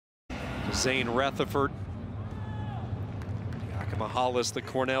Zane Rutherford. Yakima Hollis, the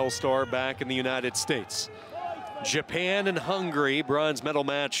Cornell star, back in the United States. Japan and Hungary, bronze medal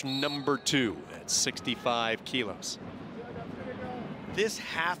match number 2 at 65 kilos. This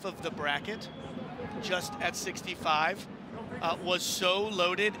half of the bracket, just at 65, was so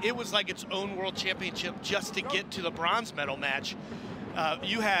loaded. It was like its own world championship just to get to the bronze medal match.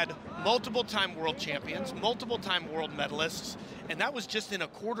 You had multiple-time world champions, multiple-time world medalists, and that was just in a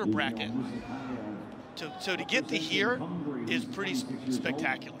quarter bracket. So to get to here is pretty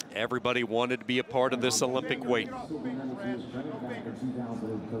spectacular. Everybody wanted to be a part of this Olympic weight.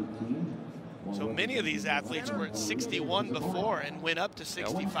 So many of these athletes were at 61 before and went up to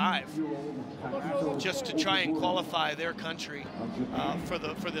 65 just to try and qualify their country for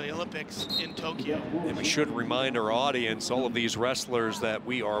the Olympics in Tokyo. And we should remind our audience, all of these wrestlers that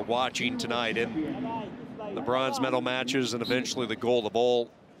we are watching tonight in the bronze medal matches and eventually the gold, have all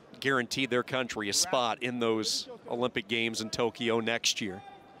guaranteed their country a spot in those Olympic Games in Tokyo next year.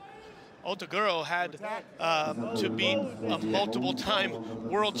 OTOGURO had to beat a multiple-time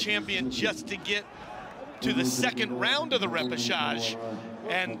world champion just to get to the second round of the repechage.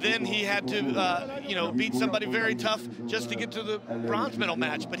 And then he had to, beat somebody very tough just to get to the bronze medal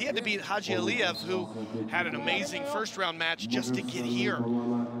match. But he had to beat Haji Aliyev, who had an amazing first-round match just to get here.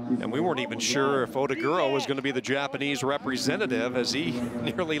 And we weren't even sure if OTOGURO was going to be the Japanese representative, as he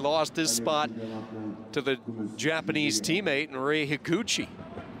nearly lost his spot to the Japanese teammate, Rei Higuchi,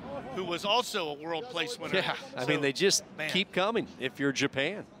 who was also a world place winner. Yeah, I mean, they just keep coming if you're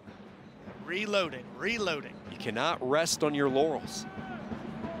Japan. Reloading, reloading. You cannot rest on your laurels.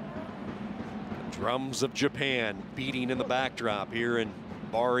 The drums of Japan beating in the backdrop here in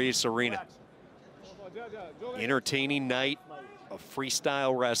Barris Arena. Entertaining night of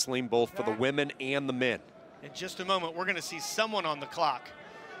freestyle wrestling, both for the women and the men. In just a moment, we're going to see someone on the clock.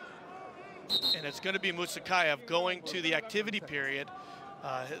 And it's going to be MUSZUKAJEV going to the activity period.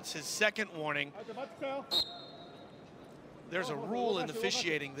 It's his second warning. There's a rule in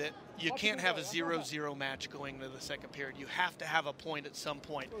officiating that you can't have a 0-0 match going to the second period. You have to have a point at some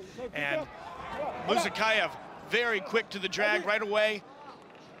point. And MUSZUKAJEV very quick to the drag right away.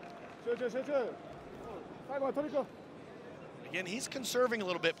 Again, he's conserving a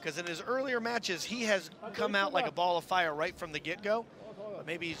little bit because in his earlier matches, he has come out like a ball of fire right from the get-go. But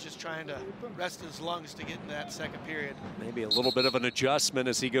maybe he's just trying to rest his lungs to get into that second period. Maybe a little bit of an adjustment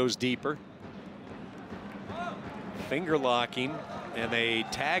as he goes deeper. Finger locking, and they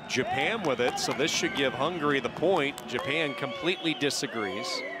tag Japan with it, so this should give Hungary the point. Japan completely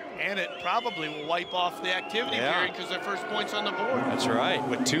disagrees. And it probably will wipe off the activity period because their first point's on the board. That's right,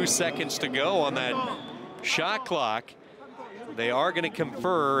 with 2 seconds to go on that shot clock. They are going to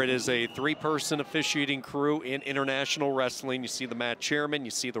confer. It is a 3-person officiating crew in international wrestling. You see the match chairman,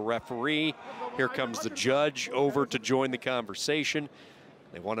 you see the referee. Here comes the judge over to join the conversation.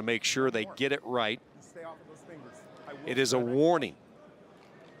 They want to make sure they get it right. It is a warning.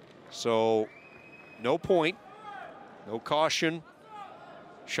 So no point, no caution.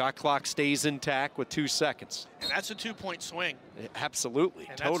 Shot clock stays intact with 2 seconds. And that's a 2-point swing. Absolutely,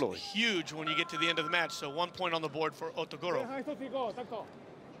 and totally. That's huge when you get to the end of the match. So 1 point on the board for OTOGURO.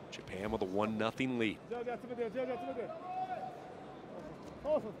 Japan with a 1-0 lead.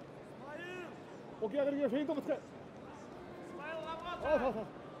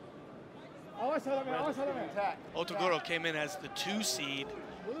 OTOGURO came in as the 2 seed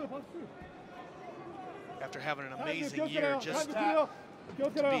after having an amazing year just to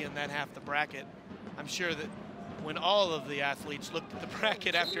be in that half the bracket. I'm sure that when all of the athletes looked at the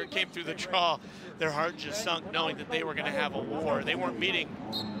bracket after it came through the draw, their heart just sunk knowing that they were going to have a war. They weren't meeting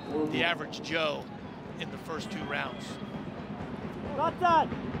the average Joe in the first 2 rounds.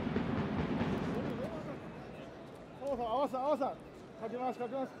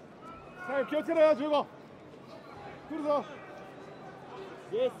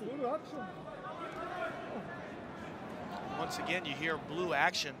 Once again, you hear blue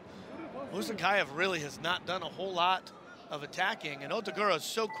action. MUSZUKAJEV really has not done a whole lot of attacking, and OTOGURO is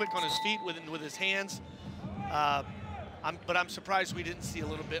so quick on his feet with his hands. But I'm surprised we didn't see a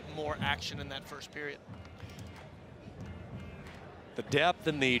little bit more action in that first period. The depth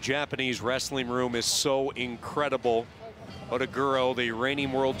in the Japanese wrestling room is so incredible. OTOGURO, the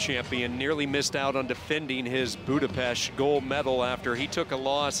reigning world champion, nearly missed out on defending his Budapest gold medal after he took a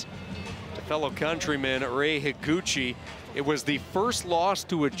loss to fellow countryman Rei Higuchi. It was the first loss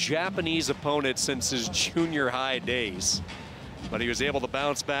to a Japanese opponent since his junior high days. But he was able to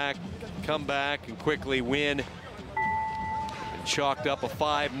bounce back, come back, and quickly win. And chalked up a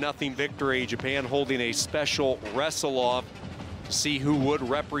 5-0 victory. Japan holding a special wrestle-off to see who would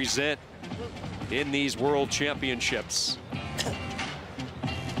represent in these world championships.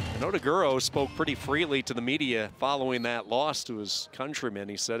 And OTOGURO spoke pretty freely to the media following that loss to his countrymen.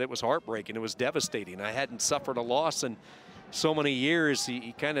 He said it was heartbreaking, it was devastating. I hadn't suffered a loss in so many years.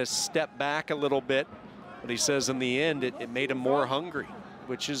 He kind of stepped back a little bit, but he says in the end it made him more hungry,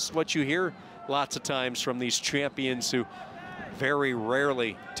 which is what you hear lots of times from these champions who very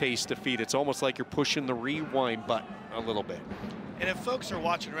rarely taste defeat. It's almost like you're pushing the rewind button a little bit. And if folks are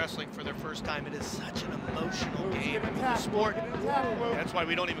watching wrestling for their first time, it is such an emotional game. The sport, that's why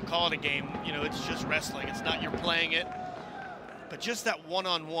we don't even call it a game. You know, it's just wrestling. It's not you're playing it. But just that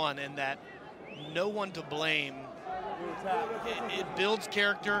one-on-one and that no one to blame, it builds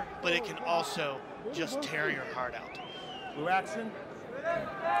character, but it can also just tear your heart out. Blue action.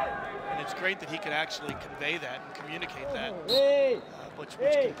 And it's great that he could actually convey that and communicate that, which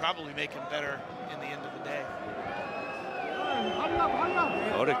can probably make him better in the end of the day.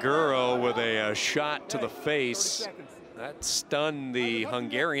 OTOGURO with a shot to the face. That stunned the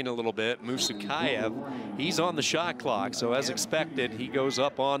Hungarian a little bit. MUSZUKAJEV, he's on the shot clock, so as expected, he goes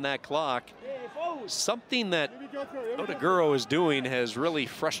up on that clock. Something that OTOGURO is doing has really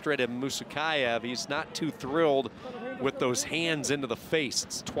frustrated MUSZUKAJEV. He's not too thrilled with those hands into the face.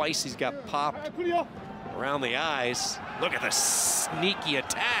 It's twice he's got popped around the eyes. Look at the sneaky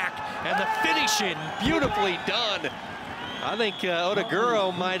attack and the finishing, beautifully done. I think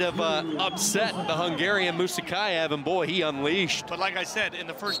OTOGURO might have upset the Hungarian MUSZUKAJEV, and boy, he unleashed. But like I said, in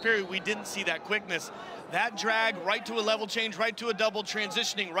the first period, we didn't see that quickness. That drag right to a level change, right to a double,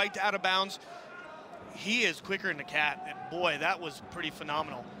 transitioning right to out of bounds. He is quicker than the cat, and boy, that was pretty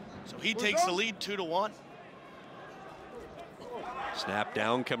phenomenal. So he takes the lead 2-1. Snap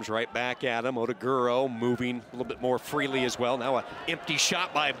down, comes right back at him. OTOGURO moving a little bit more freely as well. Now an empty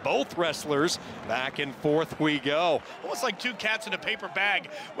shot by both wrestlers. Back and forth we go. Almost like two cats in a paper bag.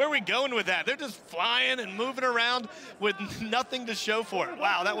 Where are we going with that? They're just flying and moving around with nothing to show for it.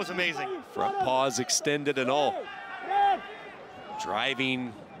 Wow, that was amazing. Front paws extended and all.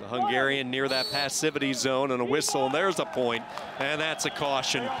 Driving the Hungarian near that passivity zone, and a whistle, and there's a point, and that's a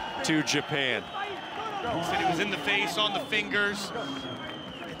caution to Japan. He said it was in the face, on the fingers.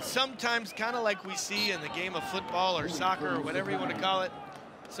 It's sometimes kind of like we see in the game of football or soccer or whatever you want to call it.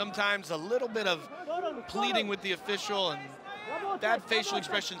 Sometimes a little bit of pleading with the official, and bad facial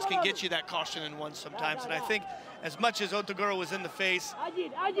expressions can get you that caution in one sometimes. And I think as much as OTOGURO was in the face,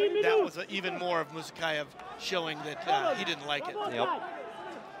 that was even more of MUSZUKAJEV showing that he didn't like it. Yep.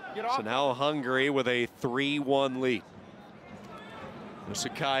 So now Hungary with a 3-1 lead.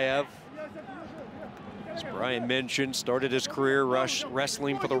 MUSZUKAJEV, as Brian mentioned, started his career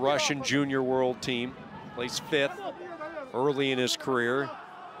wrestling for the Russian junior world team. Placed 5th early in his career.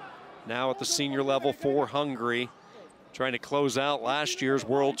 Now at the senior level for Hungary, trying to close out last year's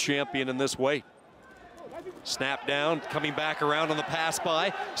world champion in this weight. Snap down, coming back around on the pass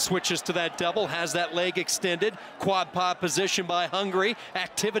by, switches to that double, has that leg extended. Quad pod position by Hungary,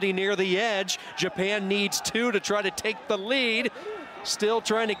 activity near the edge. Japan needs 2 to try to take the lead. Still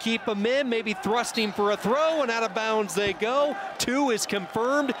trying to keep him in, maybe thrusting for a throw, and out of bounds they go. 2 is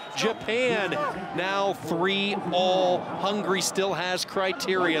confirmed. Japan now 3-all. Hungary still has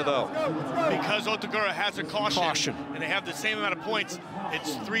criteria though. Because OTOGURO has a caution, and they have the same amount of points.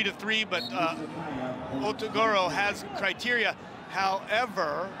 It's 3-3, but OTOGURO has criteria.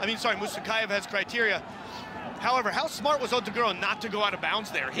 However, MUSZUKAJEV has criteria. However, how smart was OTOGURO not to go out of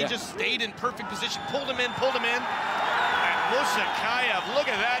bounds there? He just stayed in perfect position, pulled him in. And MUSZUKAJEV, look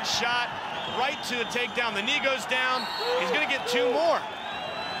at that shot, right to a takedown. The knee goes down. He's going to get 2 more.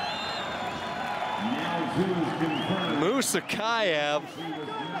 MUSZUKAJEV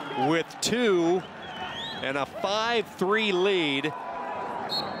with 2 and a 5-3 lead.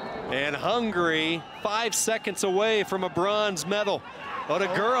 And Hungary 5 seconds away from a bronze medal.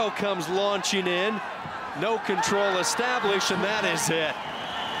 OTOGURO comes launching in. No control established, and that is it.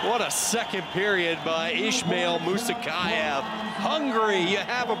 What a second period by Ismail MUSZUKAJEV. Hungary, you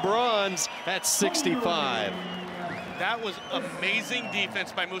have a bronze at 65. That was amazing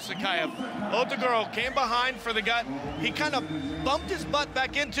defense by MUSZUKAJEV. OTOGURO came behind for the gut. He kind of bumped his butt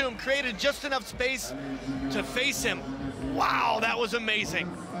back into him, created just enough space to face him. Wow, that was amazing.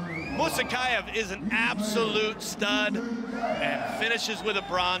 MUSZUKAJEV is an absolute stud and finishes with a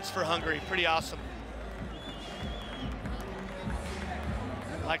bronze for Hungary. Pretty awesome.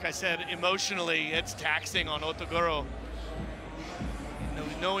 Like I said, emotionally, it's taxing on OTOGURO.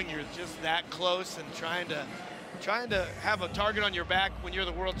 Knowing you're just that close and trying to have a target on your back when you're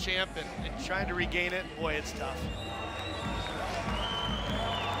the world champ and trying to regain it, boy, it's tough.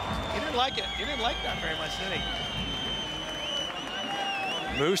 He didn't like it. He didn't like that very much, did he?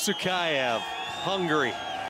 MUSZUKAJEV, Hungary.